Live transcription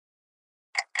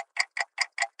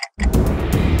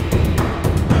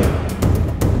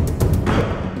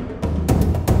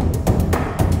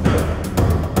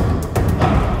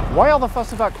Why all the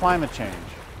fuss about climate change?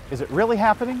 Is it really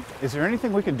happening? Is there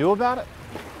anything we can do about it?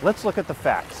 Let's look at the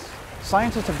facts.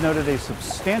 Scientists have noted a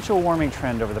substantial warming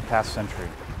trend over the past century.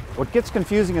 What gets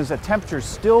confusing is that temperatures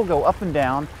still go up and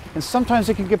down, and sometimes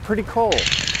it can get pretty cold.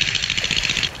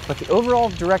 But the overall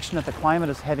direction that the climate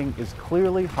is heading is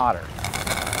clearly hotter.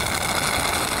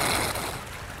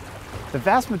 The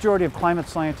vast majority of climate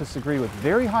scientists agree with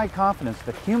very high confidence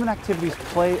that human activities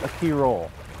play a key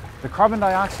role. The carbon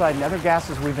dioxide and other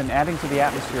gases we've been adding to the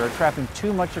atmosphere are trapping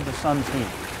too much of the sun's heat.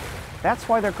 That's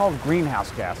why they're called greenhouse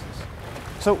gases.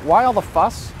 So why all the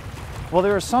fuss? Well,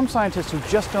 there are some scientists who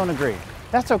just don't agree.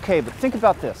 That's okay, but think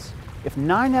about this. If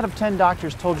 9 out of 10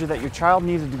 doctors told you that your child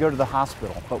needed to go to the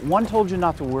hospital, but 1 told you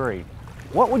not to worry,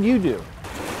 what would you do?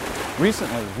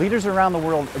 Recently, leaders around the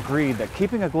world agreed that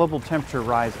keeping a global temperature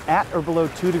rise at or below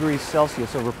 2 degrees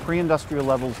Celsius over pre-industrial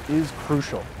levels is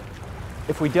crucial.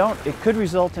 If we don't, it could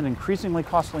result in increasingly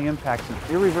costly impacts and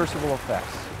irreversible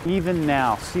effects. Even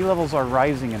now, sea levels are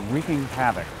rising and wreaking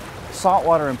havoc. Salt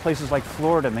water in places like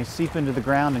Florida may seep into the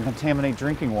ground and contaminate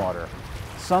drinking water.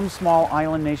 Some small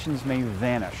island nations may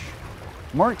vanish.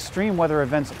 More extreme weather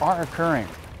events are occurring.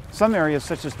 Some areas,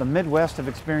 such as the Midwest, have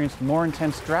experienced more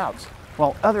intense droughts,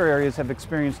 while other areas have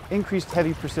experienced increased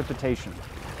heavy precipitation.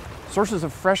 Sources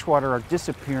of fresh water are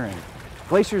disappearing.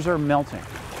 Glaciers are melting.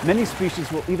 Many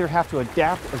species will either have to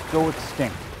adapt or go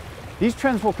extinct. These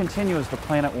trends will continue as the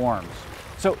planet warms.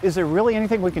 So is there really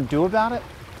anything we can do about it?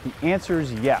 The answer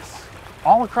is yes.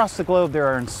 All across the globe, there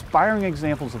are inspiring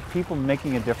examples of people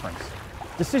making a difference.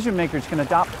 Decision makers can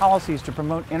adopt policies to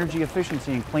promote energy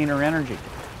efficiency and cleaner energy.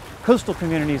 Coastal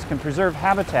communities can preserve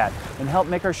habitat and help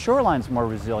make our shorelines more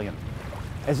resilient.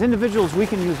 As individuals, we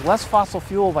can use less fossil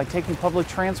fuel by taking public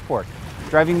transport,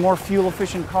 driving more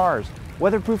fuel-efficient cars,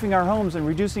 weatherproofing our homes, and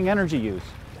reducing energy use.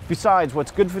 Besides,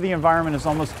 what's good for the environment is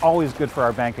almost always good for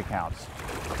our bank accounts.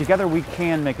 Together, we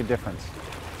can make a difference.